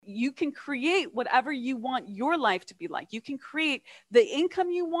you can create whatever you want your life to be like. You can create the income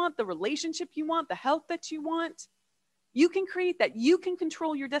you want, the relationship you want, the health that you want. You can create that. You can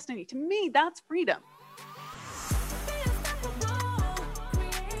control your destiny. To me, that's freedom.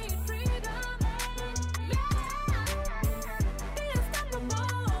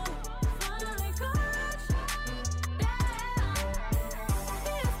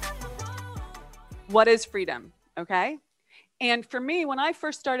 What is freedom? Okay. And for me, when I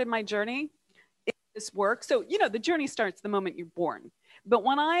first started my journey in this work, so, you know, the journey starts the moment you're born. But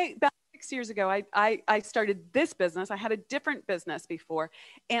about 6 years ago, I started this business. I had a different business before,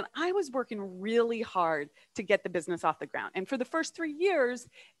 and I was working really hard to get the business off the ground. And for the first 3 years,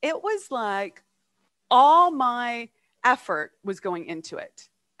 it was like all my effort was going into it.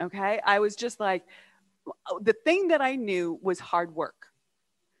 Okay. I was just like, the thing that I knew was hard work.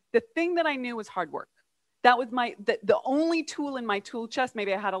 The thing that I knew was hard work. That was the only tool in my tool chest.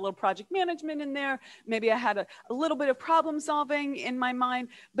 Maybe I had a little project management in there. Maybe I had a little bit of problem solving in my mind.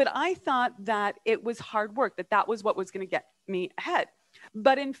 But I thought that it was hard work, that was what was going to get me ahead.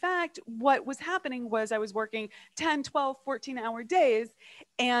 But in fact, what was happening was I was working 10, 12, 14-hour days.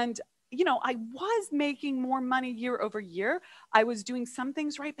 And, you know, I was making more money year over year. I was doing some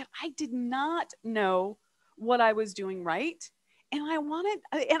things right, but I did not know what I was doing right. And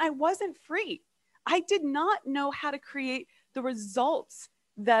I wasn't free. I did not know how to create the results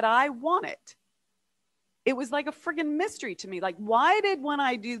that I wanted. It was like a friggin' mystery to me. Like, why did when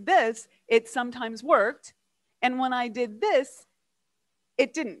I do this, it sometimes worked, and when I did this,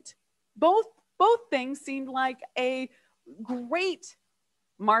 it didn't? Both things seemed like a great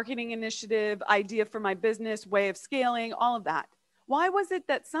marketing initiative, idea for my business, way of scaling, all of that. Why was it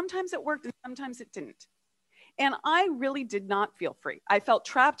that sometimes it worked and sometimes it didn't? And I really did not feel free. I felt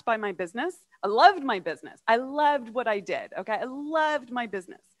trapped by my business. I loved my business. I loved what I did. Okay. I loved my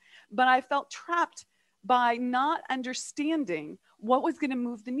business, but I felt trapped by not understanding what was going to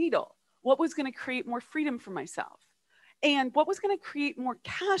move the needle, what was going to create more freedom for myself, and what was going to create more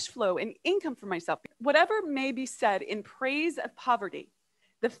cash flow and income for myself. Whatever may be said in praise of poverty,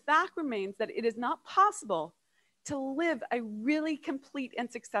 the fact remains that it is not possible to live a really complete and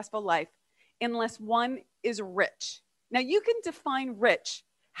successful life unless one is rich. Now, you can define rich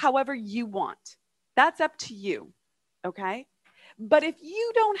however you want. That's up to you, okay? But if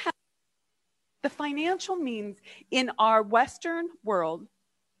you don't have the financial means in our Western world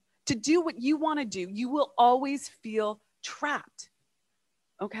to do what you want to do, you will always feel trapped,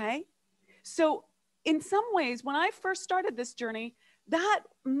 okay? So in some ways, when I first started this journey, that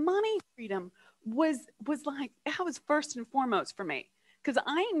money freedom was like, that was first and foremost for me. Because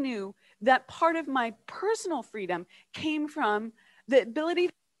I knew that part of my personal freedom came from the ability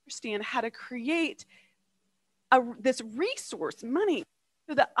to understand how to create this resource, money,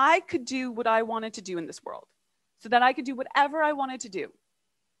 so that I could do what I wanted to do in this world, so that I could do whatever I wanted to do,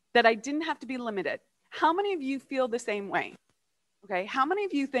 that I didn't have to be limited. How many of you feel the same way? Okay. How many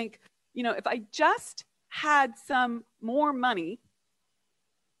of you think, you know, if I just had some more money,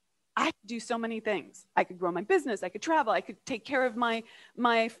 I could do so many things. I could grow my business. I could travel. I could take care of my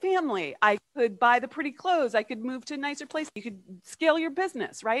family. I could buy the pretty clothes. I could move to a nicer place. You could scale your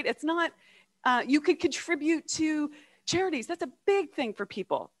business, right? It's not, you could contribute to charities. That's a big thing for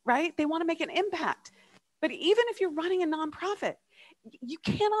people, right? They want to make an impact. But even if you're running a nonprofit, you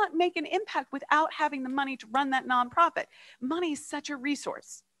cannot make an impact without having the money to run that nonprofit. Money is such a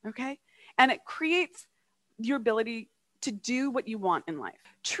resource, okay? And it creates your ability to do what you want in life.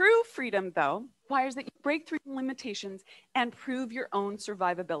 True freedom, though, requires that you break through limitations and prove your own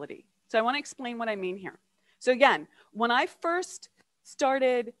survivability. So I want to explain what I mean here. So again, when I first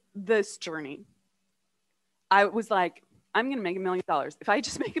started this journey, I was like, I'm going to make $1 million. If I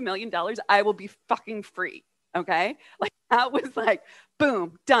just make $1 million, I will be fucking free. Okay. Like that was like,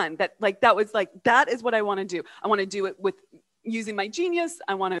 boom, done. That is what I want to do. I want to do it with using my genius.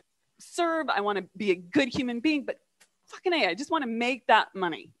 I want to serve. I want to be a good human being, but fucking A, I just want to make that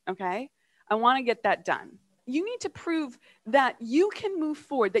money, okay? I want to get that done. You need to prove that you can move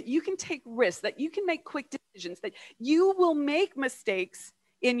forward, that you can take risks, that you can make quick decisions, that you will make mistakes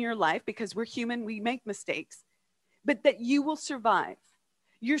in your life because we're human, we make mistakes, but that you will survive.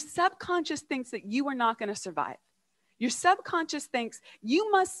 Your subconscious thinks that you are not going to survive. Your subconscious thinks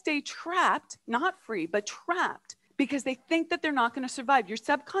you must stay trapped, not free, but trapped because they think that they're not going to survive. Your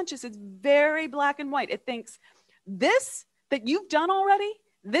subconscious is very black and white. It thinks, this that you've done already,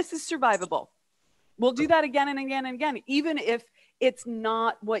 this is survivable. We'll do that again and again and again, even if it's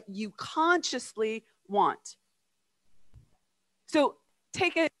not what you consciously want. So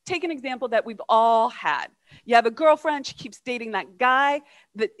take an example that we've all had. You have a girlfriend, she keeps dating that guy.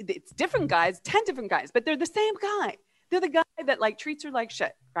 It's different guys, 10 different guys, but they're the same guy. They're the guy that like treats her like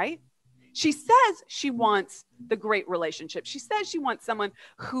shit, right? She says she wants the great relationship. She says she wants someone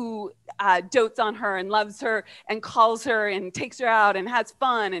who dotes on her and loves her and calls her and takes her out and has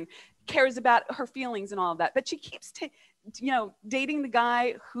fun and cares about her feelings and all of that. But she keeps, dating the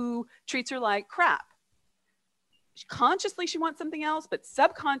guy who treats her like crap. Consciously, she wants something else, but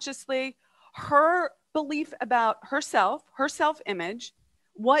subconsciously, her belief about herself, her self-image,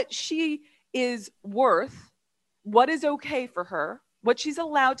 what she is worth, what is okay for her, what she's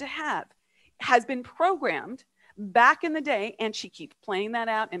allowed to have, has been programmed back in the day, and she keeps playing that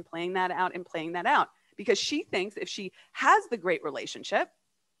out and playing that out and playing that out because she thinks if she has the great relationship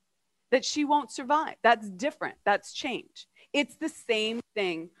that she won't survive. That's different. That's change. It's the same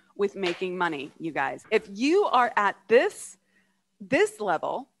thing with making money, you guys. If you are at this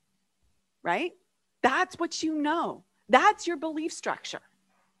level, right? That's what you know. That's your belief structure.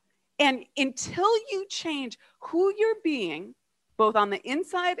 And until you change who you're being, both on the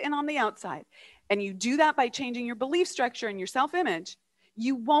inside and on the outside, and you do that by changing your belief structure and your self-image,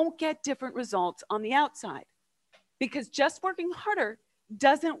 you won't get different results on the outside. Because just working harder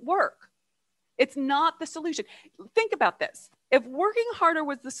doesn't work. It's not the solution. Think about this. If working harder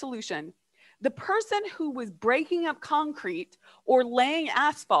was the solution, the person who was breaking up concrete or laying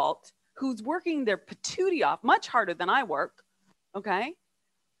asphalt, who's working their patootie off much harder than I work, okay,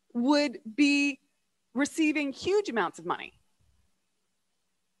 would be receiving huge amounts of money.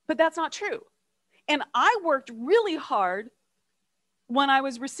 But that's not true. And I worked really hard when I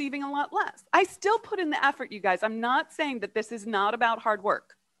was receiving a lot less. I still put in the effort, you guys. I'm not saying that this is not about hard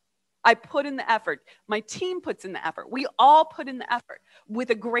work. I put in the effort. My team puts in the effort. We all put in the effort with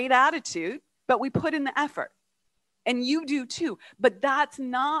a great attitude, but we put in the effort. And you do too. But that's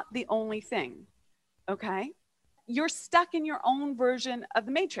not the only thing, okay? You're stuck in your own version of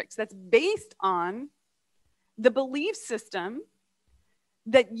the matrix that's based on the belief system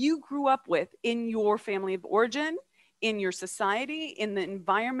that you grew up with in your family of origin, in your society, in the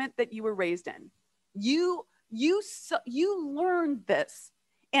environment that you were raised in. You learned this,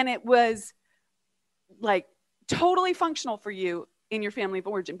 and it was like totally functional for you in your family of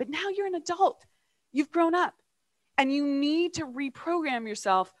origin. But now you're an adult. You've grown up, and you need to reprogram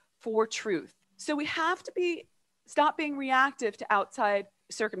yourself for truth. So we have to stop being reactive to outside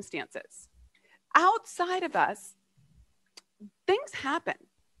circumstances. Outside of us, things happen.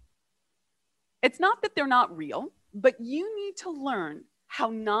 It's not that they're not real, but you need to learn how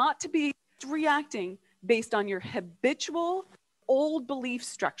not to be reacting based on your habitual old belief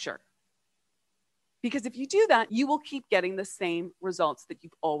structure. Because if you do that, you will keep getting the same results that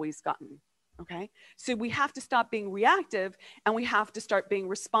you've always gotten. Okay? So we have to stop being reactive and we have to start being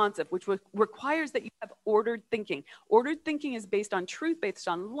responsive, which requires that you have ordered thinking. Ordered thinking is based on truth, based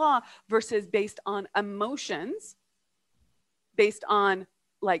on law, versus based on emotions, based on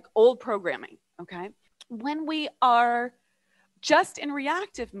like old programming. Okay? When we are just in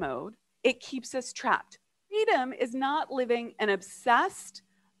reactive mode, it keeps us trapped. Freedom is not living an obsessed,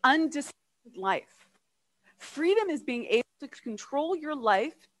 undisciplined life. Freedom is being able to control your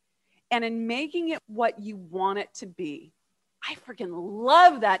life and in making it what you want it to be. I freaking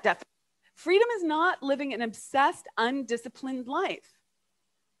love that definition. Freedom is not living an obsessed, undisciplined life.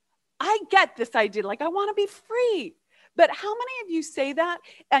 I get this idea, like I want to be free. But how many of you say that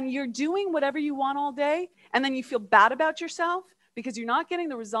and you're doing whatever you want all day and then you feel bad about yourself because you're not getting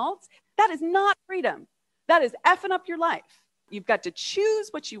the results? That is not freedom. That is effing up your life. You've got to choose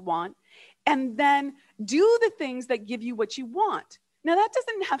what you want and then do the things that give you what you want. Now, that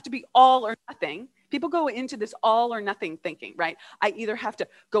doesn't have to be all or nothing. People go into this all or nothing thinking, right? I either have to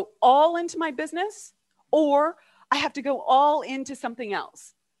go all into my business or I have to go all into something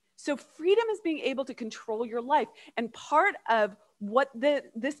else. So freedom is being able to control your life. And part of what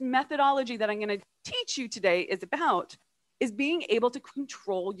this methodology that I'm going to teach you today is about is being able to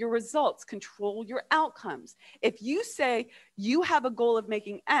control your results, control your outcomes. If you say you have a goal of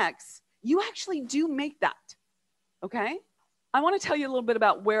making X, you actually do make that, okay? I want to tell you a little bit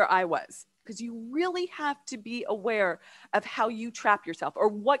about where I was, because you really have to be aware of how you trap yourself or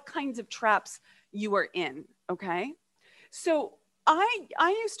what kinds of traps you are in, okay? So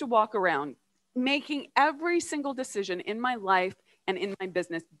I used to walk around making every single decision in my life and in my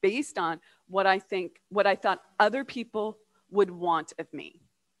business based on what I thought other people would want of me,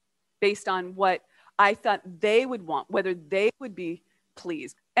 based on what I thought they would want, whether they would be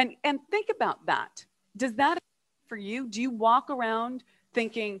pleased. And think about that. Does that for you? Do you walk around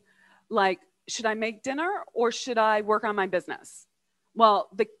thinking like, should I make dinner or should I work on my business? Well,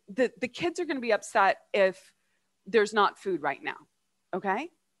 the kids are going to be upset if there's not food right now. Okay.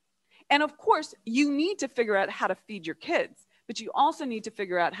 And of course, you need to figure out how to feed your kids, but you also need to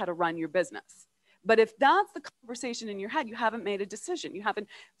figure out how to run your business. But if that's the conversation in your head, you haven't made a decision. You haven't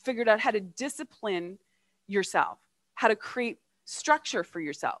figured out how to discipline yourself, how to create structure for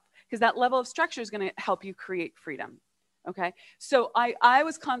yourself, because that level of structure is going to help you create freedom. Okay. So I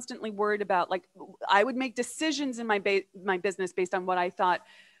was constantly worried about, like, I would make decisions in my business based on what I thought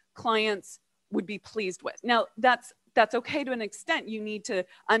clients would be pleased with. Now that's okay to an extent. You need to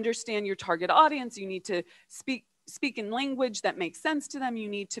understand your target audience. You need to speak in language that makes sense to them. You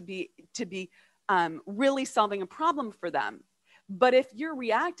need to be really solving a problem for them. But if you're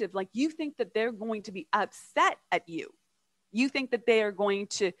reactive, like, you think that they're going to be upset at you. You think that they are going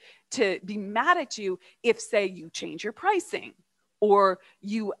to be mad at you if, say, you change your pricing, or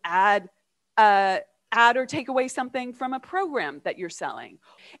you add or take away something from a program that you're selling.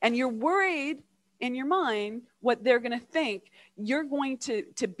 And you're worried in your mind what they're going to think. You're going to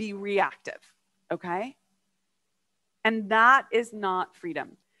be reactive, okay? And that is not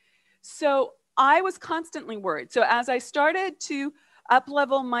freedom. So I was constantly worried. So as I started to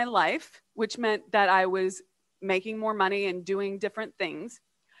up-level my life, which meant that I was making more money and doing different things,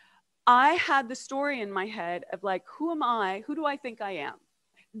 I had the story in my head of, like, who am I? Who do I think I am?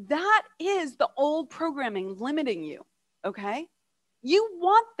 That is the old programming limiting you, okay? You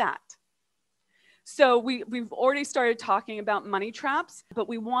want that. So we've already started talking about money traps, but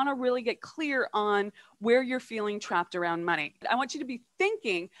we want to really get clear on where you're feeling trapped around money. I want you to be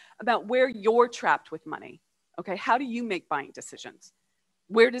thinking about where you're trapped with money, okay? How do you make buying decisions?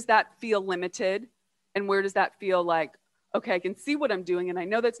 Where does that feel limited? And where does that feel like, okay, I can see what I'm doing and I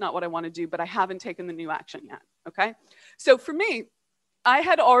know that's not what I want to do, but I haven't taken the new action yet, okay? So for me, I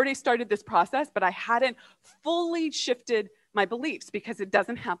had already started this process, but I hadn't fully shifted my beliefs, because it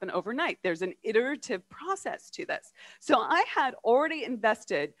doesn't happen overnight. There's an iterative process to this. So I had already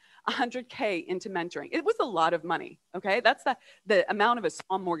invested $100K into mentoring. It was a lot of money, okay? That's the amount of a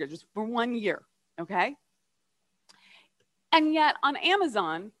small mortgage for 1 year, okay? And yet on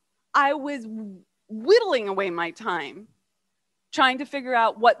Amazon, I was whittling away my time trying to figure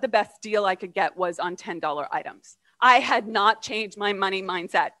out what the best deal I could get was on $10 items. I had not changed my money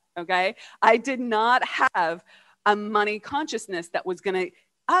mindset, okay? I did not have a money consciousness that was going to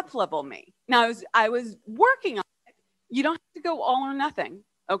up-level me. Now, I was working on it. You don't have to go all or nothing,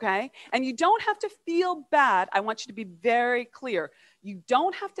 okay? And you don't have to feel bad. I want you to be very clear. You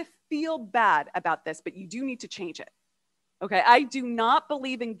don't have to feel bad about this, but you do need to change it. Okay, I do not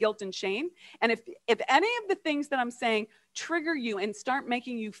believe in guilt and shame. And if any of the things that I'm saying trigger you and start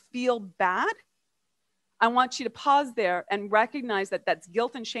making you feel bad, I want you to pause there and recognize that that's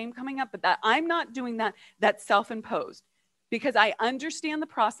guilt and shame coming up, but that I'm not doing that. That's self-imposed, because I understand the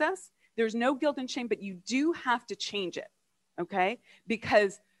process. There's no guilt and shame, but you do have to change it, okay?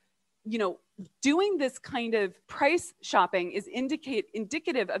 Because, you know, doing this kind of price shopping is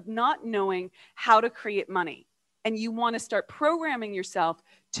indicative of not knowing how to create money. And you want to start programming yourself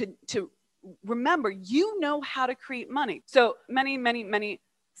to remember, you know how to create money. So many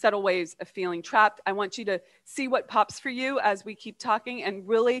subtle ways of feeling trapped. I want you to see what pops for you as we keep talking, and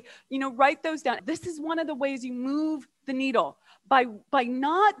really, you know, write those down. This is one of the ways you move the needle by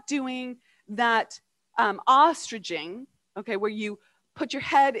not doing that ostriching, okay, where you put your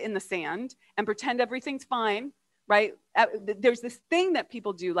head in the sand and pretend everything's fine, right? There's this thing that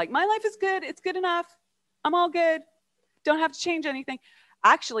people do, like, my life is good, it's good enough, I'm all good, don't have to change anything.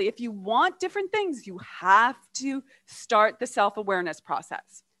 Actually, if you want different things, you have to start the self-awareness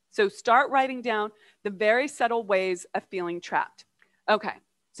process. So start writing down the very subtle ways of feeling trapped. Okay,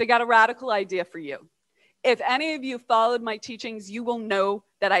 so I got a radical idea for you. If any of you followed my teachings, you will know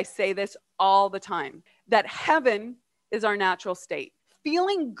that I say this all the time, that heaven is our natural state.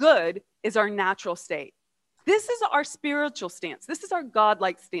 Feeling good is our natural state. This is our spiritual stance. This is our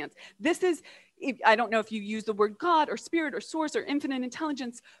godlike stance. This is, I don't know if you use the word God or spirit or source or infinite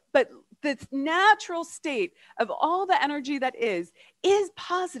intelligence, but the natural state of all the energy that is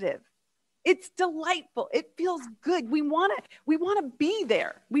positive. It's delightful. It feels good. We want to be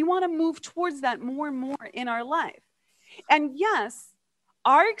there. We want to move towards that more and more in our life. And yes,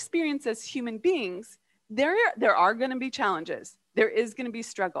 our experience as human beings, there are going to be challenges. There is going to be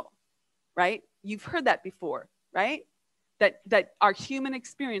struggle, right? You've heard that before, right? That our human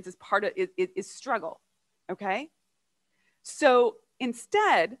experience is part of is struggle, okay? So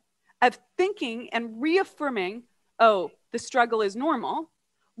instead of thinking and reaffirming, oh, the struggle is normal,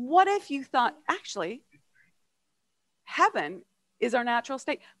 what if you thought, actually, heaven is our natural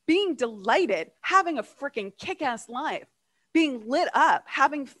state. Being delighted, having a freaking kick-ass life, being lit up,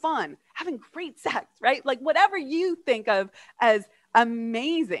 having fun, having great sex, right? Like whatever you think of as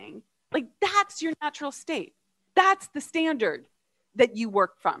amazing, like that's your natural state. That's the standard that you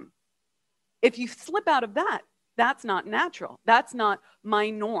work from. If you slip out of that, that's not natural. That's not my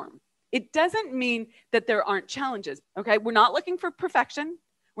norm. It doesn't mean that there aren't challenges, okay? We're not looking for perfection.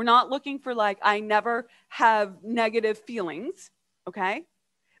 We're not looking for like, I never have negative feelings, okay?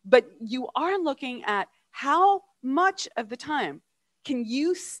 But you are looking at how much of the time can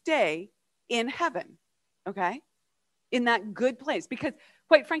you stay in heaven, okay? In that good place. Because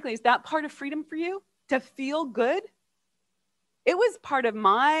quite frankly, is that part of freedom for you? To feel good? It was part of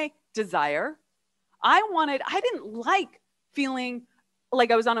my desire. I didn't like feeling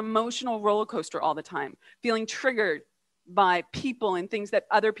like I was on an emotional roller coaster all the time, feeling triggered by people and things that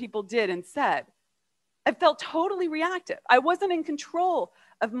other people did and said. I felt totally reactive. I wasn't in control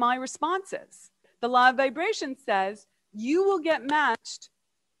of my responses. The law of vibration says you will get matched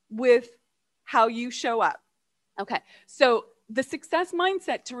with how you show up. Okay, so the success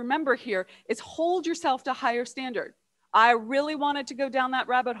mindset to remember here is hold yourself to a higher standard. I really wanted to go down that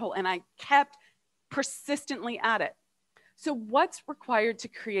rabbit hole and I kept persistently at it. So what's required to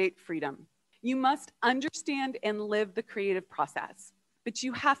create freedom? You must understand and live the creative process, but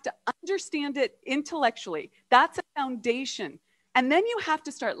you have to understand it intellectually. That's a foundation. And then you have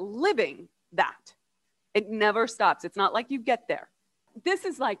to start living that. It never stops. It's not like you get there. This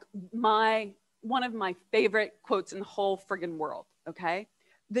is like one of my favorite quotes in the whole friggin' world, okay?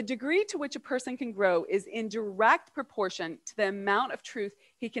 The degree to which a person can grow is in direct proportion to the amount of truth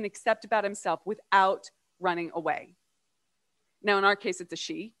he can accept about himself without running away. Now, in our case, it's a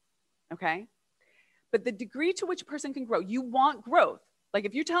she, okay? But the degree to which a person can grow, you want growth. Like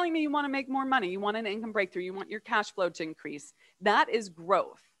if you're telling me you want to make more money, you want an income breakthrough, you want your cash flow to increase, that is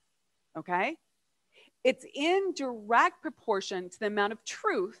growth, okay? It's in direct proportion to the amount of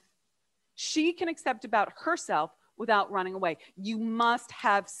truth she can accept about herself without running away. You must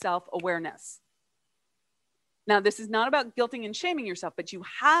have self-awareness. Now, this is not about guilting and shaming yourself, but you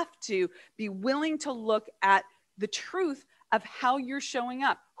have to be willing to look at the truth of how you're showing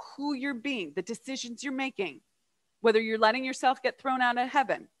up, who you're being, the decisions you're making, whether you're letting yourself get thrown out of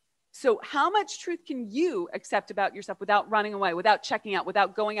heaven. So how much truth can you accept about yourself without running away, without checking out,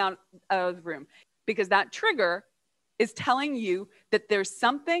 without going out of the room? Because that trigger is telling you that there's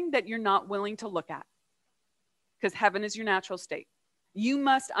something that you're not willing to look at. Because heaven is your natural state. You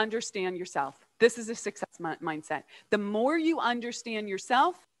must understand yourself. This is a success mindset. The more you understand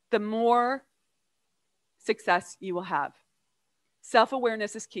yourself, the more success you will have.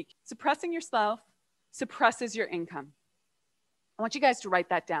 Self-awareness is key. Suppressing yourself suppresses your income. I want you guys to write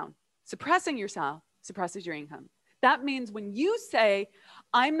that down. Suppressing yourself suppresses your income. That means when you say,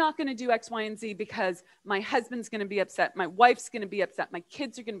 I'm not going to do X, Y, and Z because my husband's going to be upset, my wife's going to be upset, my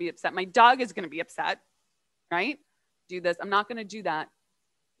kids are going to be upset, my dog is going to be upset, right? Do this. I'm not going to do that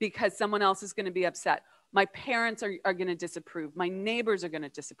because someone else is going to be upset. My parents are going to disapprove. My neighbors are going to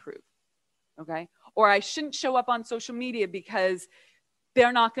disapprove, okay? Or I shouldn't show up on social media because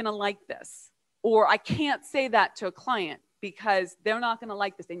they're not going to like this. Or I can't say that to a client because they're not going to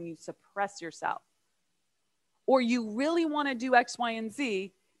like this, and you suppress yourself. Or you really want to do X, Y, and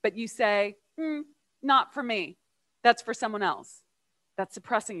Z, but you say, not for me. That's for someone else. That's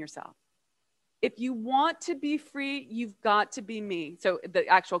suppressing yourself. If you want to be free, you've got to be me. So the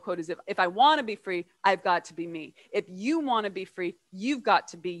actual quote is, if I want to be free, I've got to be me. If you want to be free, you've got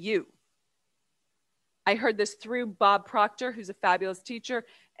to be you. I heard this through Bob Proctor, who's a fabulous teacher,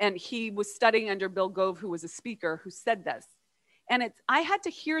 and he was studying under Bill Gove, who was a speaker, who said this. And I had to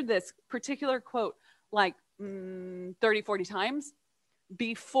hear this particular quote like 30, 40 times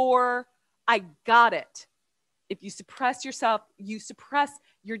before I got it. If you suppress yourself, you suppress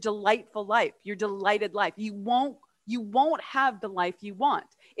your delightful life, your delighted life. You won't have the life you want.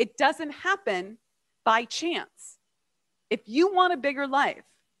 It doesn't happen by chance. If you want a bigger life,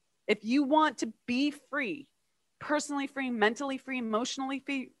 if you want to be free, personally free, mentally free, emotionally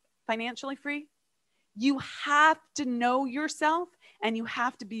free, financially free, you have to know yourself and you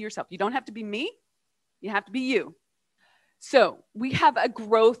have to be yourself. You don't have to be me. You have to be you. So we have a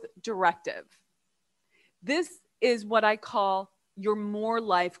growth directive. This is what I call your more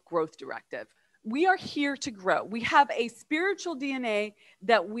life growth directive. We are here to grow. We have a spiritual DNA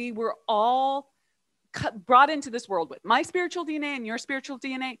that we were all brought into this world with. My spiritual DNA and your spiritual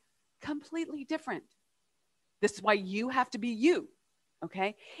DNA, completely different. This is why you have to be you,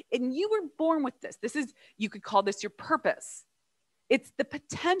 okay? And you were born with this. This is, you could call this your purpose. It's the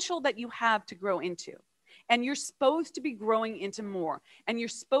potential that you have to grow into. And you're supposed to be growing into more. And you're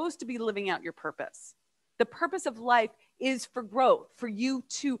supposed to be living out your purpose. The purpose of life is for growth, for you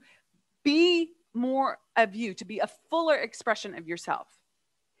to be more of you, to be a fuller expression of yourself,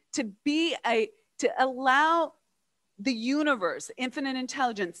 to allow the universe, infinite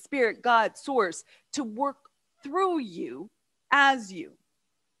intelligence, spirit, God, source, to work through you as you.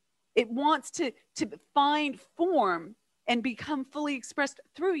 It wants to find form and become fully expressed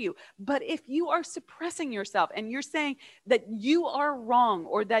through you. But if you are suppressing yourself and you're saying that you are wrong,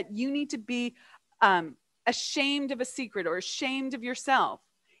 or that you need to be ashamed of a secret or ashamed of yourself,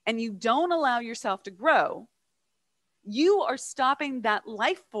 and you don't allow yourself to grow, you are stopping that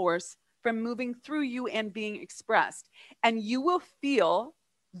life force from moving through you and being expressed. And you will feel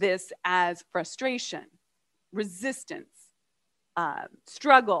this as frustration, resistance,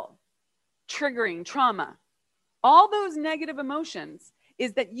 struggle, triggering, trauma. All those negative emotions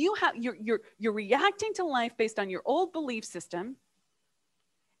is that you're reacting to life based on your old belief system,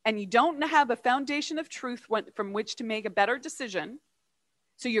 and you don't have a foundation of truth from which to make a better decision.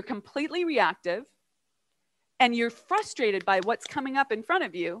 So you're completely reactive, and you're frustrated by what's coming up in front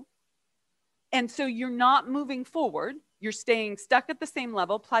of you. And so you're not moving forward. You're staying stuck at the same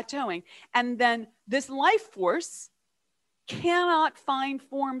level, plateauing. And then this life force cannot find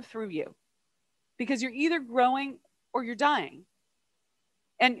form through you, because you're either growing or you're dying.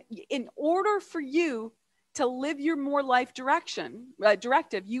 And in order for you to live your more life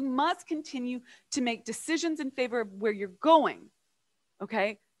directive, you must continue to make decisions in favor of where you're going.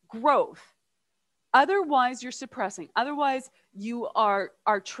 Okay? Growth. Otherwise, you're suppressing. Otherwise, you are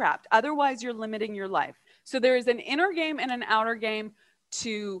trapped. Otherwise, you're limiting your life. So there is an inner game and an outer game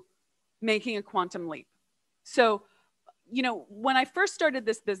to making a quantum leap. So, when I first started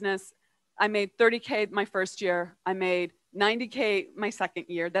this business, I made 30K my first year. I made 90K my second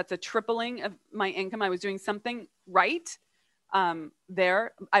year. That's a tripling of my income. I was doing something right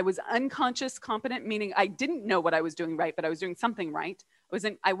there. I was unconscious competent, meaning I didn't know what I was doing right, but I was doing something right.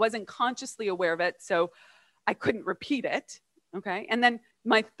 I wasn't consciously aware of it, so I couldn't repeat it. Okay. And then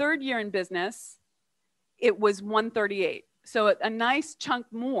my third year in business, it was 138. So a nice chunk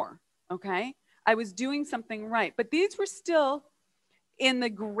more. Okay. I was doing something right, but these were still, in the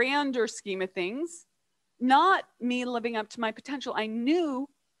grander scheme of things, not me living up to my potential. I knew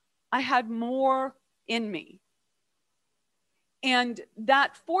I had more in me. And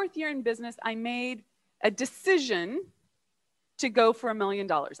that fourth year in business, I made a decision to go for $1 million.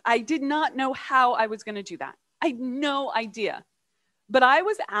 I did not know how I was going to do that. I had no idea. But I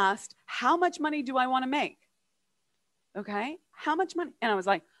was asked, how much money do I want to make? Okay, how much money? And I was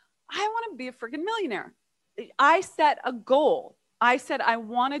like, I want to be a freaking millionaire. I set a goal. I said, I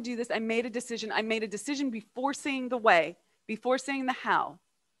want to do this. I made a decision. I made a decision before seeing the way, before seeing the how.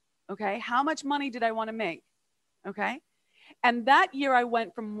 Okay, how much money did I want to make? Okay, and that year I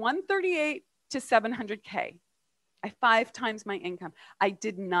went from 138 to 700K. I 5 times my income. I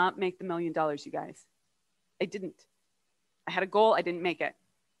did not make the $1 million, you guys. I didn't. I had a goal. I didn't make it.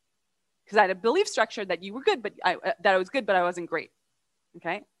 Because I had a belief structure that you were good, but that I was good, but I wasn't great.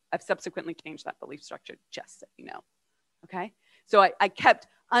 Okay? I've subsequently changed that belief structure, just so you know. Okay? So I kept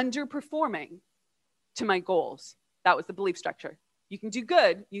underperforming to my goals. That was the belief structure. You can do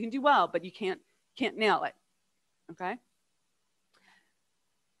good, you can do well, but you can't nail it. Okay?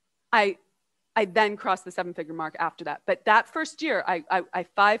 I then crossed the 7-figure mark after that. But that first year, I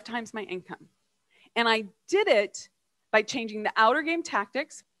 5 times my income. And I did it by changing the outer game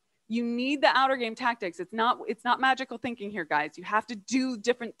tactics. You need the outer game tactics. It's not magical thinking here, guys. You have to do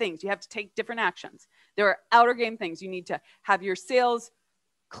different things. You have to take different actions. There are outer game things. You need to have your sales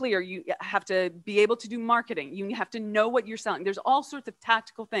clear. You have to be able to do marketing. You have to know what you're selling. There's all sorts of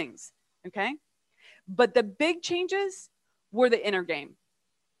tactical things, okay? But the big changes were the inner game.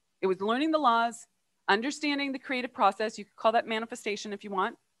 It was learning the laws, understanding the creative process. You could call that manifestation if you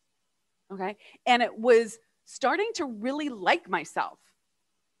want, okay? And it was starting to really like myself,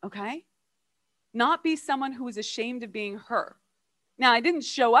 okay? Not be someone who was ashamed of being her. Now, I didn't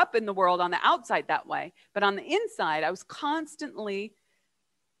show up in the world on the outside that way, but on the inside, I was constantly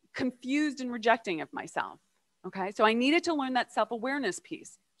confused and rejecting of myself, okay? So I needed to learn that self-awareness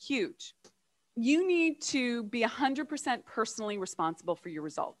piece. Huge. You need to be 100% personally responsible for your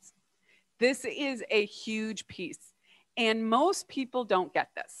results. This is a huge piece. And most people don't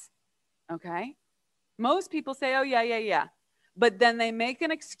get this, okay? Most people say, oh, yeah. But then they make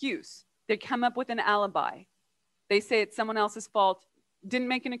an excuse. They come up with an alibi. They say it's someone else's fault. Didn't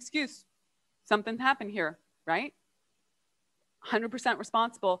make an excuse. Something happened here, right? 100%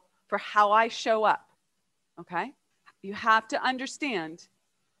 responsible for how I show up, okay? You have to understand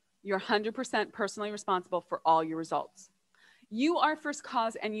you're 100% personally responsible for all your results. You are first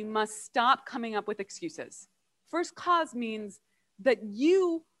cause, and you must stop coming up with excuses. First cause means that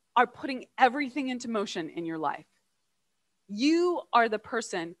you are putting everything into motion in your life. You are the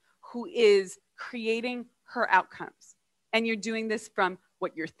person who is creating her outcomes. And you're doing this from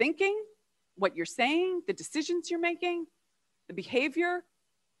what you're thinking, what you're saying, the decisions you're making, the behavior,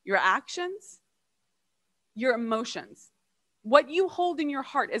 your actions, your emotions. What you hold in your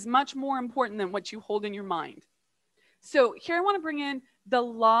heart is much more important than what you hold in your mind. So here I want to bring in the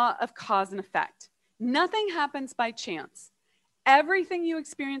law of cause and effect. Nothing happens by chance. Everything you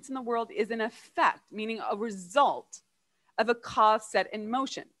experience in the world is an effect, meaning a result of a cause set in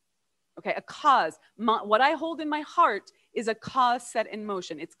motion. Okay, a cause. What I hold in my heart is a cause set in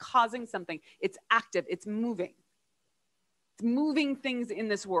motion. It's causing something. It's active. It's moving. It's moving things in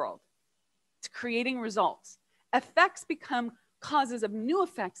this world. It's creating results. Effects become causes of new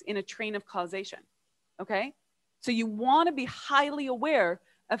effects in a train of causation. Okay? So you want to be highly aware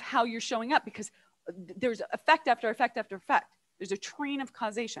of how you're showing up, because there's effect after effect after effect. There's a train of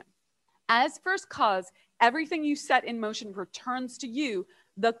causation. As first cause, everything you set in motion returns to you,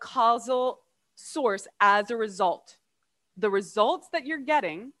 the causal source, as a result. The results that you're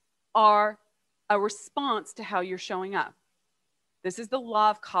getting are a response to how you're showing up. This is the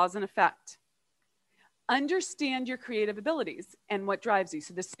law of cause and effect. Understand your creative abilities and what drives you.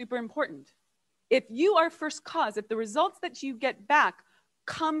 So this is super important. If you are first cause, if the results that you get back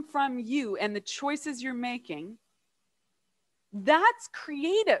come from you and the choices you're making, that's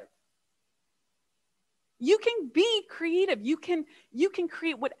creative. You can be creative. You can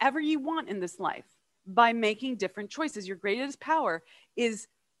create whatever you want in this life by making different choices. Your greatest power is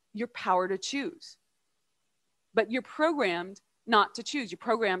your power to choose. But you're programmed not to choose. You're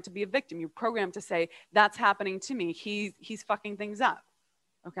programmed to be a victim. You're programmed to say, that's happening to me. He's fucking things up.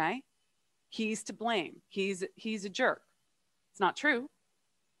 Okay? He's to blame. He's a jerk. It's not true.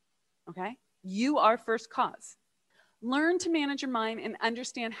 Okay? You are first cause. Learn to manage your mind and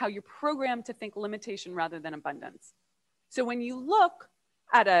understand how you're programmed to think limitation rather than abundance. So when you look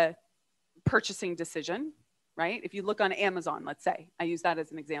at a purchasing decision, right? If you look on Amazon, let's say, I used that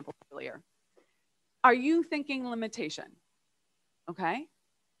as an example earlier. Are you thinking limitation? Okay?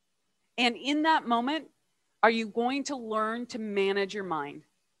 And in that moment, are you going to learn to manage your mind?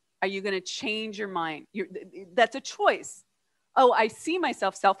 Are you going to change your mind? That's a choice. Oh, I see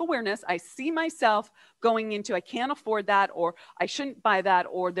myself, self-awareness. I see myself going into, I can't afford that, or I shouldn't buy that,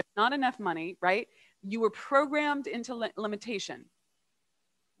 or there's not enough money, right? You were programmed into limitation.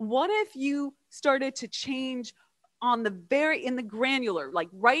 What if you started to change in the granular, like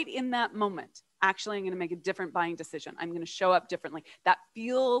right in that moment? Actually, I'm going to make a different buying decision. I'm going to show up differently. That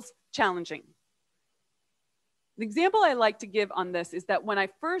feels challenging. The example I like to give on this is that when I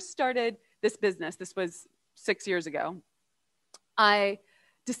first started this business, this was 6 years ago, I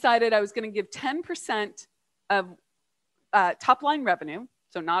decided I was going to give 10% of top line revenue,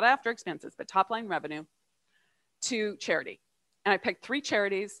 so not after expenses, but top line revenue, to charity. And I picked 3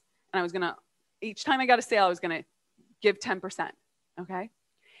 charities, and I was going to, each time I got a sale, I was going to give 10%. Okay?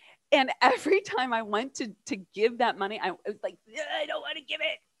 And every time I went to give that money, I was like, I don't want to give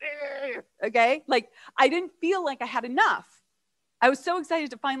it. Okay? Like, I didn't feel like I had enough. I was so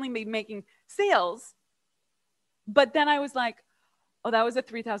excited to finally be making sales. But then I was like, oh, that was a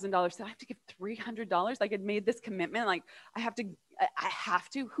 $3,000 sale. I have to give $300. Like, I'd made this commitment. Like, I have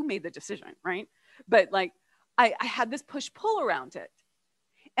to, who made the decision, right? But like, I had this push-pull around it.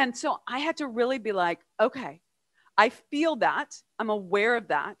 And so I had to really be like, okay, I feel that. I'm aware of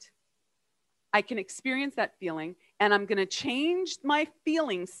that. I can experience that feeling, and I'm going to change my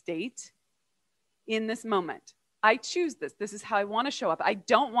feeling state in this moment. I choose this. This is how I want to show up. I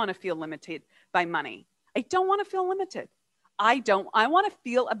don't want to feel limited by money. I don't want to feel limited. I want to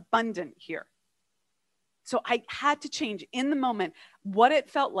feel abundant here. So I had to change in the moment what it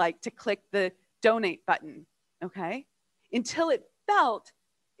felt like to click the donate button, okay? Until it felt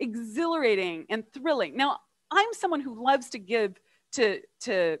exhilarating and thrilling. Now, I'm someone who loves to give to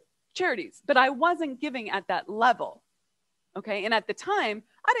charities, but I wasn't giving at that level, okay? And at the time,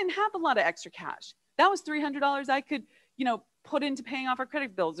 I didn't have a lot of extra cash. That was $300 I could, put into paying off our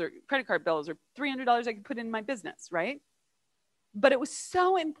credit card bills, or $300 I could put in my business, right? But it was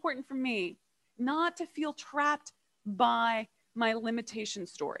so important for me not to feel trapped by my limitation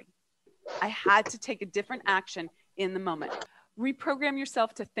story. I had to take a different action in the moment. Reprogram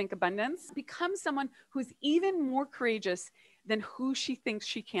yourself to think abundance. Become someone who's even more courageous than who she thinks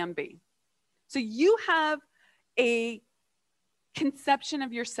she can be. So you have a conception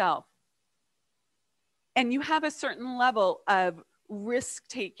of yourself, and you have a certain level of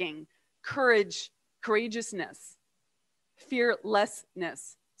risk-taking, courageousness,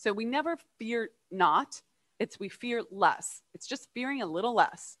 fearlessness. So we never fear not. It's we fear less. It's just fearing a little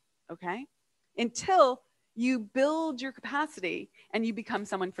less, okay? Until you build your capacity and you become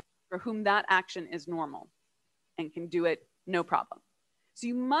someone for whom that action is normal and can do it no problem. So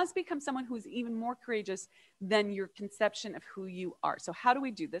you must become someone who is even more courageous than your conception of who you are. So how do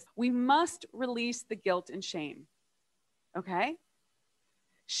we do this? We must release the guilt and shame, okay?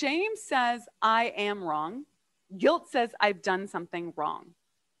 Shame says, I am wrong. Guilt says, I've done something wrong.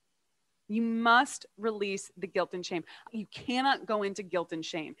 You must release the guilt and shame. You cannot go into guilt and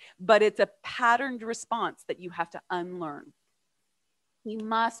shame, but it's a patterned response that you have to unlearn. You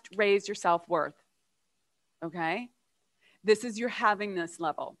must raise your self-worth, okay? This is your havingness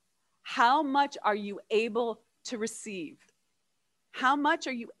level. How much are you able to receive? How much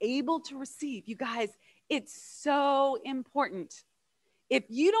are you able to receive? You guys, it's so important. If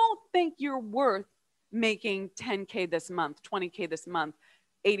you don't think you're worth making 10K this month, 20K this month,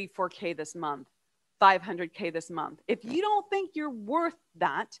 84K this month, 500K this month, if you don't think you're worth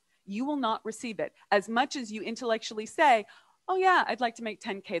that, you will not receive it. As much as you intellectually say, oh yeah, I'd like to make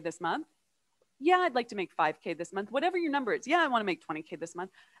 10K this month. Yeah, I'd like to make 5K this month, whatever your number is. Yeah, I want to make 20K this month.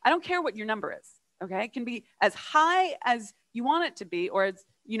 I don't care what your number is, okay? It can be as high as you want it to be, or as,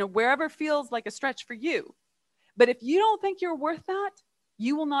 wherever feels like a stretch for you. But if you don't think you're worth that,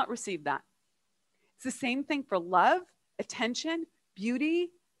 you will not receive that. It's the same thing for love, attention, beauty,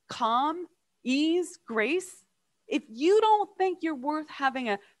 calm, ease, grace. If you don't think you're worth having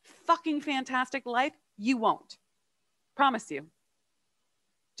a fucking fantastic life, you won't. Promise you.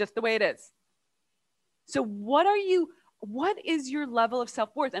 Just the way it is. So what is your level of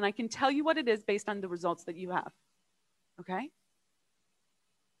self-worth? And I can tell you what it is based on the results that you have. Okay?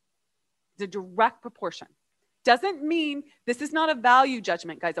 It's a direct proportion. Doesn't mean this is not a value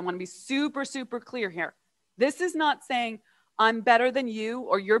judgment, guys. I want to be super, super clear here. This is not saying I'm better than you,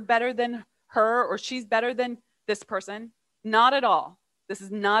 or you're better than her, or she's better than this person. Not at all. This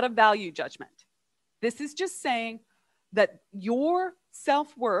is not a value judgment. This is just saying that your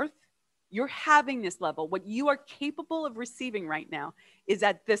self-worth, your havingness level, what you are capable of receiving right now, is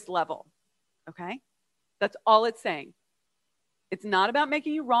at this level, okay? That's all it's saying. It's not about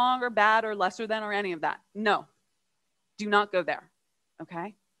making you wrong or bad or lesser than or any of that. No, do not go there,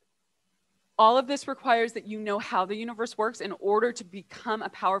 okay? All of this requires that you know how the universe works in order to become a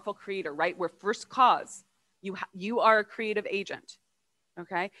powerful creator, right? We're first cause. You are a creative agent,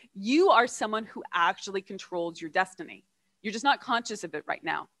 okay? You are someone who actually controls your destiny. You're just not conscious of it right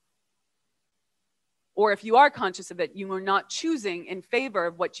now. Or if you are conscious of it, you are not choosing in favor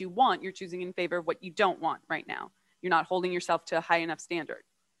of what you want. You're choosing in favor of what you don't want right now. You're not holding yourself to a high enough standard.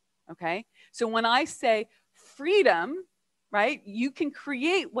 Okay? So when I say freedom, right, you can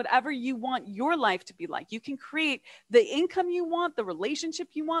create whatever you want your life to be like. You can create the income you want, the relationship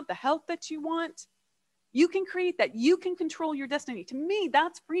you want, the health that you want. You can create that. You can control your destiny. To me,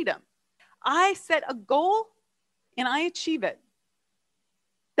 that's freedom. I set a goal and I achieve it.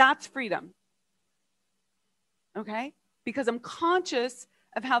 That's freedom. Okay? Because I'm conscious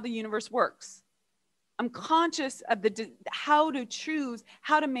of how the universe works. I'm conscious of how to choose,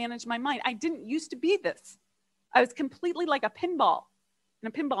 how to manage my mind. I didn't used to be this. I was completely like a pinball in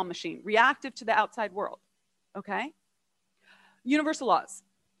a pinball machine, reactive to the outside world. Okay? Universal laws.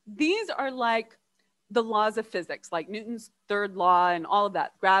 These are like the laws of physics, like Newton's third law and all of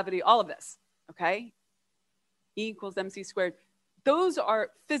that, gravity, all of this. Okay? E equals mc squared. Those are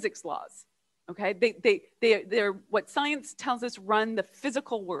physics laws. Okay, they're what science tells us run the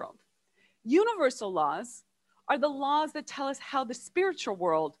physical world. Universal laws are the laws that tell us how the spiritual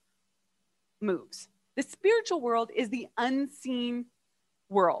world moves. The spiritual world is the unseen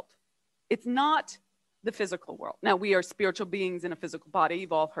world. It's not the physical world. Now, we are spiritual beings in a physical body.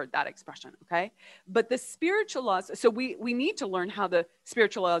 You've all heard that expression, okay? But the spiritual laws, so we need to learn how the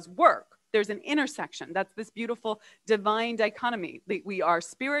spiritual laws work. There's an intersection. That's this beautiful divine dichotomy. We are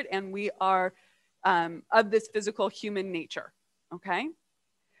spirit and we are of this physical human nature, okay?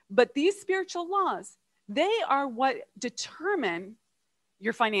 But these spiritual laws, they are what determine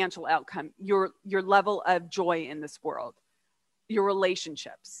your financial outcome, your level of joy in this world, your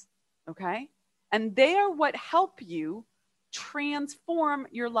relationships, okay? And they are what help you transform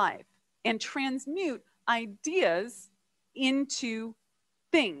your life and transmute ideas into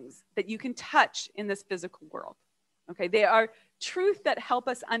things that you can touch in this physical world. Okay, they are truth that help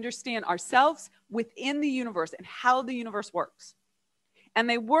us understand ourselves within the universe and how the universe works. And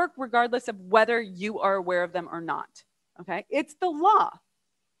they work regardless of whether you are aware of them or not. Okay, it's the law.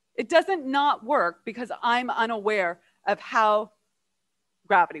 It doesn't not work because I'm unaware of how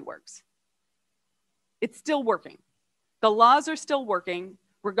gravity works. It's still working. The laws are still working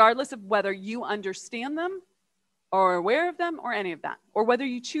regardless of whether you understand them or aware of them or any of that, or whether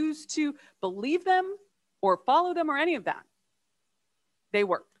you choose to believe them or follow them or any of that. They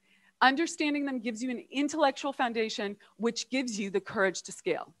work. Understanding them gives you an intellectual foundation, which gives you the courage to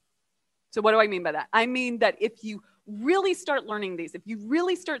scale. So what do I mean by that? I mean that if you really start learning these, if you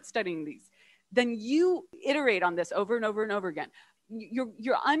really start studying these, then you iterate on this over and over and over again.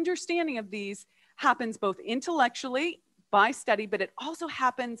 Your understanding of these happens both intellectually by study, but it also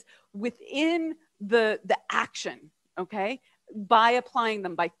happens within the action, okay? By applying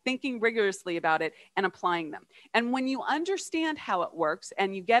them, by thinking rigorously about it and applying them. And when you understand how it works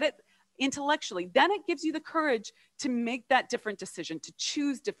and you get it intellectually, then it gives you the courage to make that different decision, to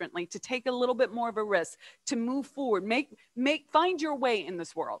choose differently, to take a little bit more of a risk, to move forward, find your way in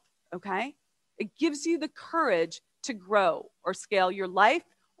this world, okay? It gives you the courage to grow or scale your life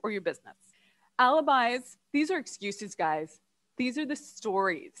or your business. Alibis, these are excuses, guys. These are the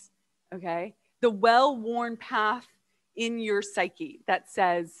stories, okay? The well-worn path in your psyche that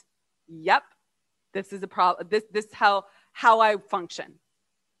says, yep, this is a problem. This is how I function.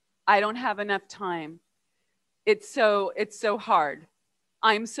 I don't have enough time. It's so hard.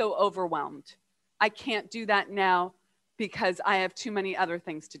 I'm so overwhelmed. I can't do that now because I have too many other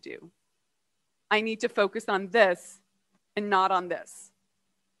things to do. I need to focus on this and not on this.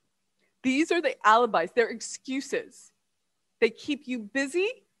 These are the alibis. They're excuses. They keep you busy,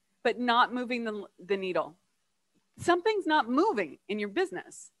 but not moving the needle. Something's not moving in your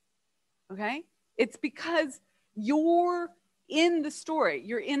business, okay? It's because you're in the story.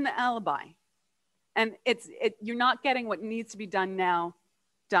 You're in the alibi. And you're not getting what needs to be done now,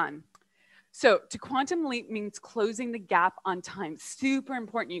 done. So to quantum leap means closing the gap on time. Super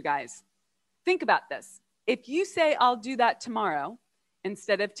important, you guys. Think about this. If you say, I'll do that tomorrow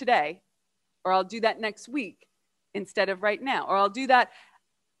instead of today, or I'll do that next week instead of right now, or I'll do that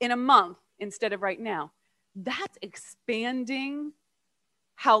in a month instead of right now, that's expanding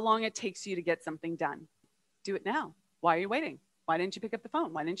how long it takes you to get something done. Do it now. Why are you waiting? Why didn't you pick up the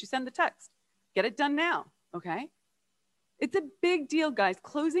phone? Why didn't you send the text? Get it done now, okay? It's a big deal, guys.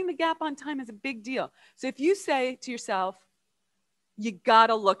 Closing the gap on time is a big deal. So if you say to yourself, you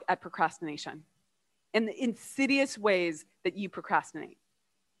gotta look at procrastination and the insidious ways that you procrastinate.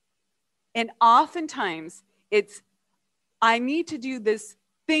 And oftentimes it's, I need to do this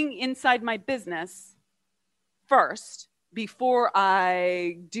thing inside my business first before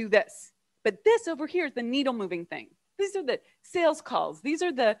I do this. But this over here is the needle moving thing. These are the sales calls. These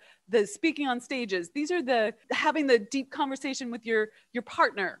are the speaking on stages. These are the having the deep conversation with your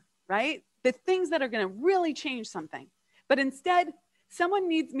partner, right? The things that are going to really change something. But instead, someone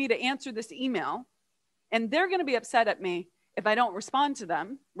needs me to answer this email, and they're going to be upset at me if I don't respond to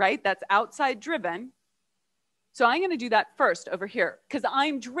them, right? That's outside driven. So I'm going to do that first over here because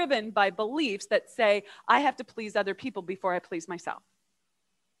I'm driven by beliefs that say I have to please other people before I please myself.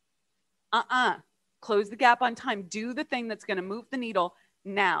 Close the gap on time. Do the thing that's going to move the needle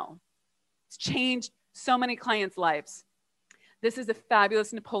now. It's changed so many clients' lives. This is a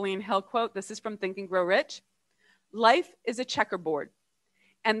fabulous Napoleon Hill quote. This is from Think and Grow Rich. Life is a checkerboard,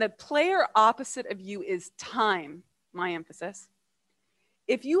 and the player opposite of you is time, my emphasis.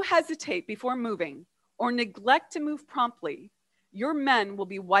 If you hesitate before moving or neglect to move promptly, your men will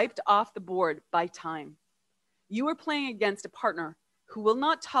be wiped off the board by time. You are playing against a partner who will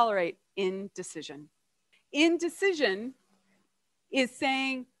not tolerate indecision. Indecision is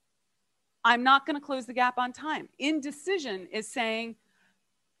saying, I'm not going to close the gap on time. Indecision is saying,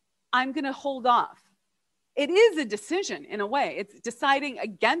 I'm going to hold off. It is a decision in a way. It's deciding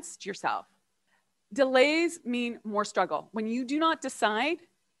against yourself. Delays mean more struggle. When you do not decide,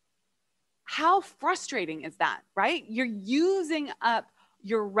 how frustrating is that, right? You're using up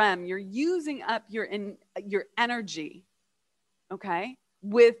your REM. You're using up your energy, okay,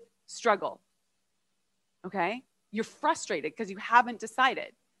 with struggle, okay? You're frustrated because you haven't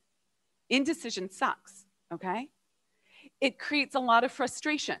decided. Indecision sucks, okay? It creates a lot of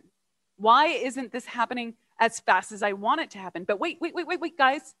frustration. Why isn't this happening as fast as I want it to happen? But wait,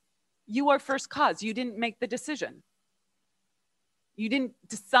 guys. You are first cause. You didn't make the decision. You didn't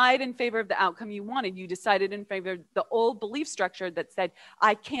decide in favor of the outcome you wanted. You decided in favor of the old belief structure that said,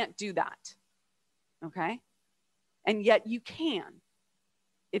 I can't do that, okay? And yet you can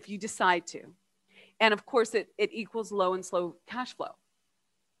if you decide to. And of course, it equals low and slow cash flow.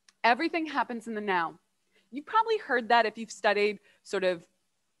 Everything happens in the now. You've probably heard that if you've studied sort of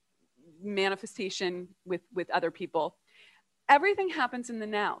manifestation with other people. Everything happens in the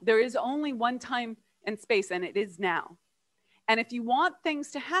now. There is only one time and space, and it is now. And if you want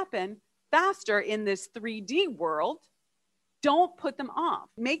things to happen faster in this 3D world, Don't put them off.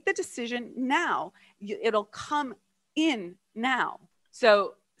 Make the decision now. It'll come in now.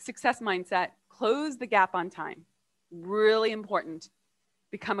 So success mindset, close the gap on time. Really important.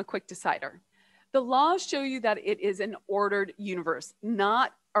 Become a quick decider. The laws show you that it is an ordered universe,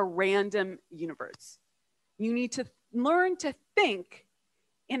 not a random universe. You need to learn to think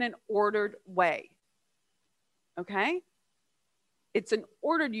in an ordered way. Okay? It's an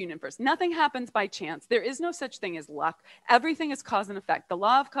ordered universe. Nothing happens by chance. There is no such thing as luck. Everything is cause and effect. The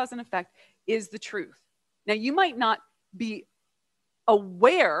law of cause and effect is the truth. Now, you might not be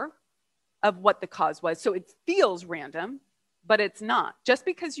aware of what the cause was, so it feels random, but it's not. Just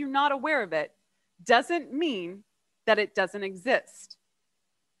because you're not aware of it doesn't mean that it doesn't exist.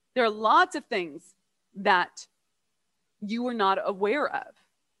 There are lots of things that you are not aware of,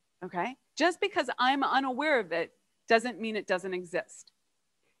 okay? Just because I'm unaware of it doesn't mean it doesn't exist.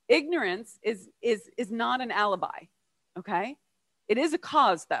 Ignorance is not an alibi, okay? It is a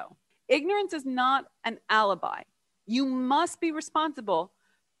cause, though. Ignorance is not an alibi. You must be responsible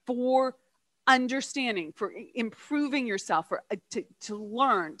for understanding, for improving yourself, to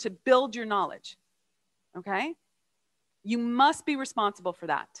learn, to build your knowledge, okay? You must be responsible for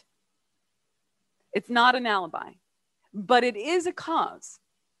that. It's not an alibi, but it is a cause,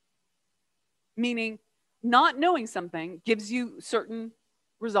 meaning not knowing something gives you certain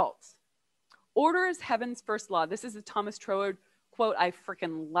results. Order is heaven's first law. This is a Thomas Troward quote. I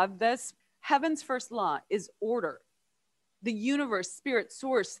freaking love this. Heaven's first law is order. The universe, spirit,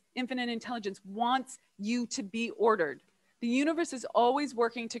 source, infinite intelligence wants you to be ordered. The universe is always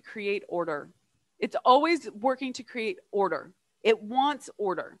working to create order. It's always working to create order. It wants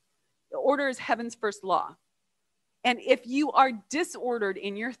order. Order is heaven's first law. And if you are disordered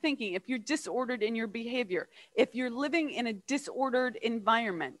in your thinking, if you're disordered in your behavior, if you're living in a disordered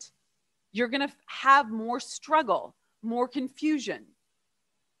environment, you're going to have more struggle, more confusion.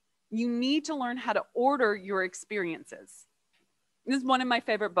 You need to learn how to order your experiences. This is one of my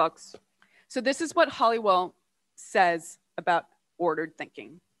favorite books. So this is what Halliwell says about ordered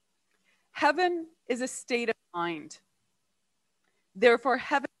thinking. Heaven is a state of mind. Therefore,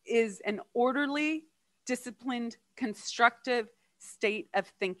 heaven is an orderly, disciplined, constructive state of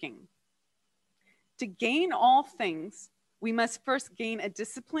thinking. To gain all things, we must first gain a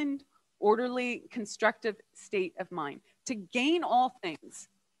disciplined, orderly, constructive state of mind. To gain all things,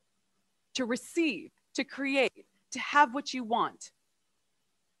 to receive, to create, to have what you want,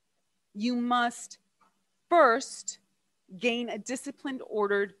 you must first gain a disciplined,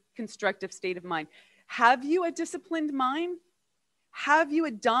 ordered, constructive state of mind. Have you a disciplined mind? Have you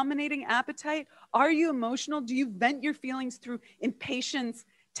a dominating appetite? Are you emotional? Do you vent your feelings through impatience,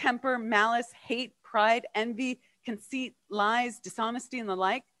 temper, malice, hate, pride, envy, conceit, lies, dishonesty, and the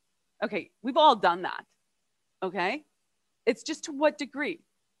like? Okay, we've all done that, okay? It's just to what degree?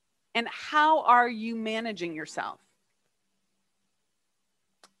 And how are you managing yourself?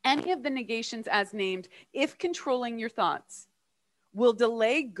 Any of the negations as named, if controlling your thoughts, will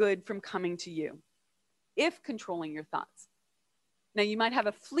delay good from coming to you. If controlling your thoughts. Now, you might have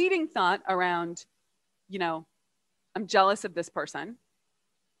a fleeting thought around, I'm jealous of this person.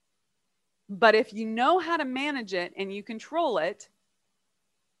 But if you know how to manage it and you control it,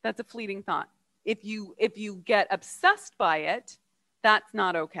 that's a fleeting thought. If you get obsessed by it, that's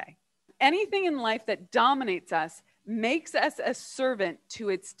not okay. Anything in life that dominates us makes us a servant to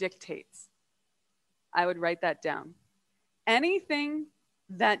its dictates. I would write that down. Anything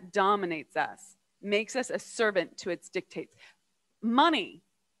that dominates us makes us a servant to its dictates. Money.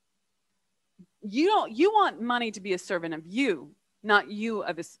 You want money to be a servant of you, not you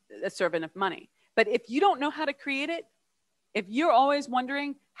of a servant of money. But if you don't know how to create it, if you're always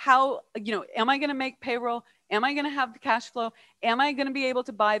wondering how, am I going to make payroll? Am I going to have the cash flow? Am I going to be able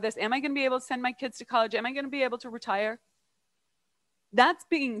to buy this? Am I going to be able to send my kids to college? Am I going to be able to retire? That's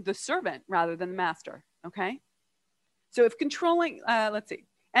being the servant rather than the master, okay? So if controlling,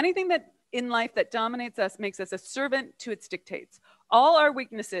 anything that in life that dominates us makes us a servant to its dictates. All our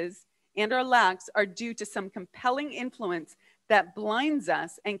weaknesses and our lacks are due to some compelling influence that blinds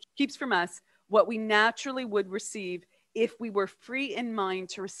us and keeps from us what we naturally would receive if we were free in mind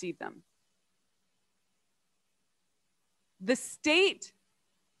to receive them. The state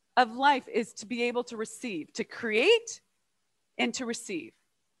of life is to be able to receive, to create and to receive.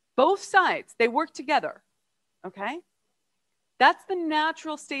 Both sides, they work together, okay? That's the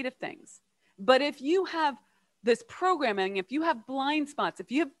natural state of things. But if you have this programming, if you have blind spots,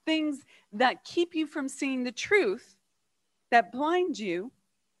 if you have things that keep you from seeing the truth, that blind you,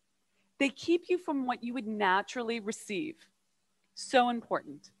 they keep you from what you would naturally receive. So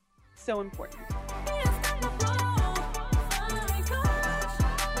important. So important.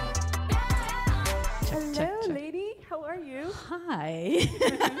 hi.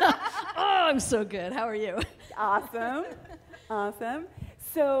 Oh, I'm so good. How are you? Awesome. Awesome.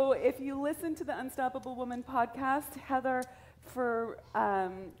 So if you listen to the Unstoppable Woman podcast, Heather, for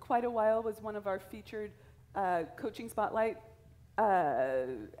quite a while, was one of our featured coaching spotlight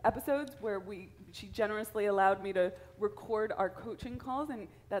episodes where she generously allowed me to record our coaching calls, and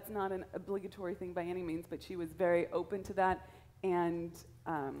that's not an obligatory thing by any means, but she was very open to that, and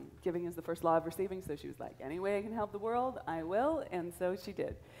giving is the first law of receiving, so she was like, any way I can help the world, I will, and so she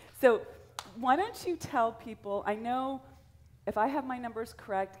did. So why don't you tell people, I know if I have my numbers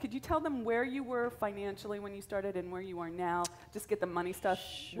correct, could you tell them where you were financially when you started and where you are now? Just get the money stuff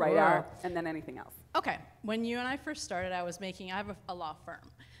right out, and then anything else. Okay. When you and I first started, I have a law firm.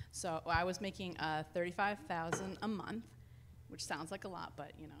 So I was making $35,000 a month, which sounds like a lot,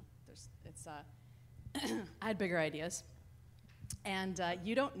 but I had bigger ideas. And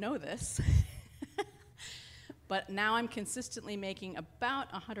you don't know this, but now I'm consistently making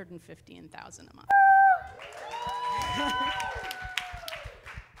about $115,000 a month.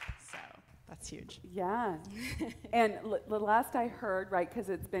 So that's huge. Yeah. And the last I heard, right, because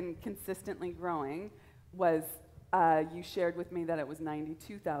it's been consistently growing, was you shared with me that it was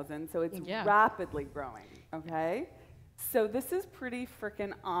 92,000. So it's rapidly growing. Okay. So this is pretty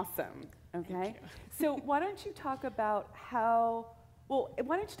freaking awesome. Okay. So why don't you talk about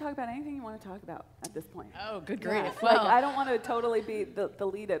why don't you talk about anything you want to talk about at this point? Oh, good grief. Yeah. Well, I don't want to totally be the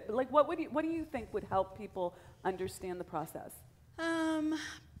lead it, but what do you think would help people understand the process?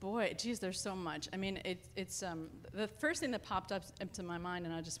 Boy, geez, there's so much. I mean, it's the first thing that popped up into my mind,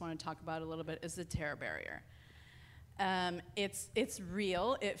 and I just want to talk about it a little bit, is the terror barrier. It's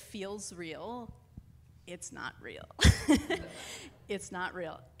real. It feels real. It's not real. It's not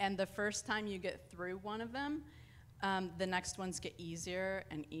real. And the first time you get through one of them, the next ones get easier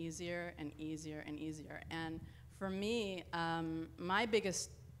and easier and easier and easier. And for me, my biggest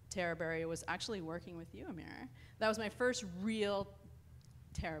terror barrier was actually working with you, Amira. That was my first real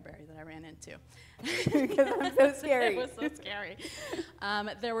terror barrier that I ran into. Because I'm so scary. It was so scary.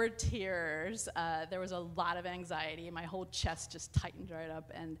 There were tears. There was a lot of anxiety. My whole chest just tightened right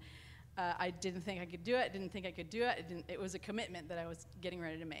up. And I didn't think I could do it. It was a commitment that I was getting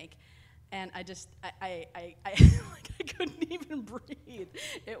ready to make. And I like I couldn't even breathe.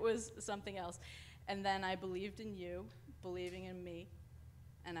 It was something else. And then I believed in you, believing in me,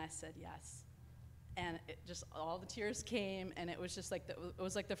 and I said yes. And it just, all the tears came, and it was just like, it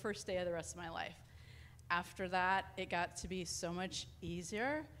was like the first day of the rest of my life. After that, it got to be so much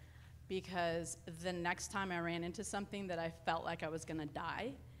easier, because the next time I ran into something that I felt like I was gonna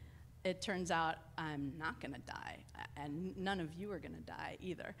die, it turns out I'm not gonna die, and none of you are gonna die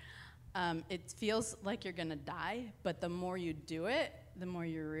either. It feels like you're gonna die, but the more you do it, the more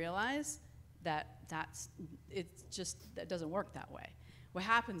you realize that that doesn't work that way. What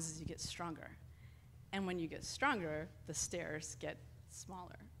happens is you get stronger. And when you get stronger, the stairs get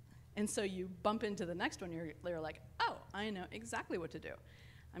smaller. And so you bump into the next one, you're like, oh, I know exactly what to do.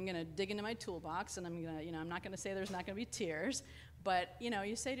 I'm gonna dig into my toolbox, and I'm gonna, I'm not gonna say there's not gonna be tears, but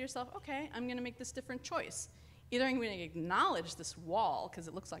you say to yourself, okay, I'm gonna make this different choice. Either I'm gonna acknowledge this wall, because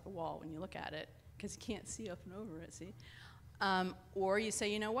it looks like a wall when you look at it, because you can't see up and over it, see? Or you say,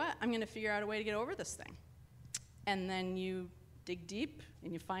 you know what, I'm gonna figure out a way to get over this thing. And then you dig deep,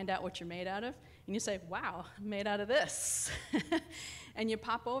 and you find out what you're made out of, and you say, wow, I'm made out of this. And you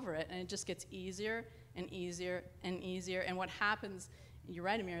pop over it, and it just gets easier and easier and easier. And what happens, you're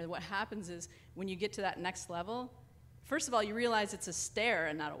right, Amira, what happens is when you get to that next level, first of all, you realize it's a stair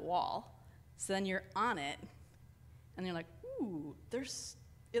and not a wall. So then you're on it, and you're like, ooh,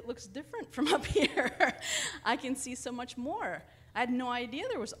 it looks different from up here. I can see so much more. I had no idea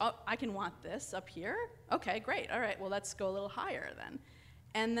I can want this up here. Okay, great, all right, well, let's go a little higher then.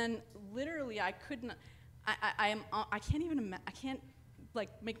 And then literally I can't like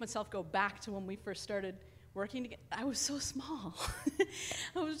make myself go back to when we first started working together. I was so small.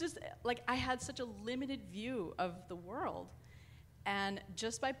 I was just like, I had such a limited view of the world. And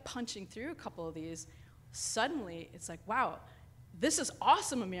just by punching through a couple of these, suddenly it's like, wow, this is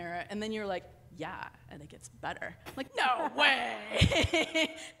awesome, Amira. And then you're like, yeah, and it gets better. I'm like, no way,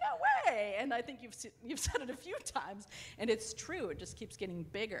 no way. And I think you've said it a few times, and it's true. It just keeps getting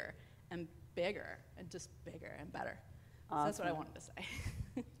bigger and bigger and just bigger and better. Awesome. So that's what I wanted to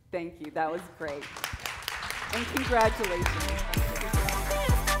say. Thank you. That was great. And congratulations.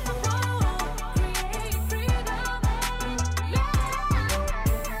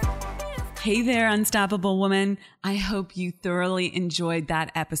 Hey there, Unstoppable Woman. I hope you thoroughly enjoyed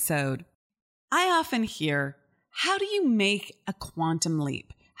that episode. I often hear, how do you make a quantum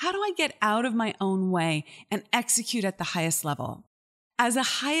leap? How do I get out of my own way and execute at the highest level? As a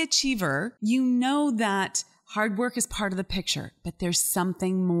high achiever, you know that hard work is part of the picture, but there's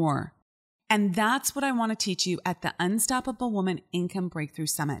something more. And that's what I want to teach you at the Unstoppable Woman Income Breakthrough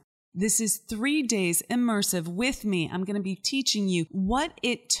Summit. This is 3 days immersive with me. I'm going to be teaching you what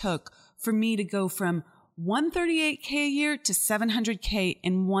it took for me to go from $138K a year to $700K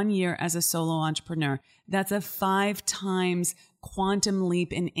in 1 year as a solo entrepreneur. That's a 5 times quantum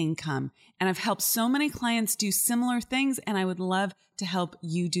leap in income. And I've helped so many clients do similar things, and I would love to help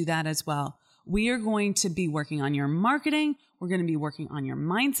you do that as well. We are going to be working on your marketing. We're going to be working on your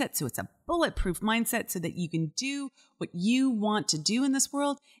mindset. So it's a bulletproof mindset so that you can do what you want to do in this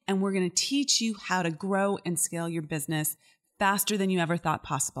world. And we're going to teach you how to grow and scale your business faster than you ever thought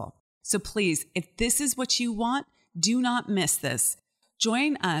possible. So please, if this is what you want, do not miss this.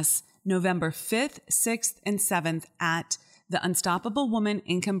 Join us November 5th, 6th, and 7th at the Unstoppable Woman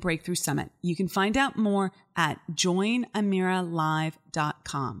Income Breakthrough Summit. You can find out more at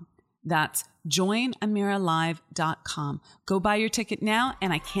joinamiralive.com. That's joinamiralive.com. Go buy your ticket now,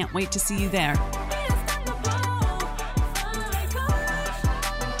 and I can't wait to see you there.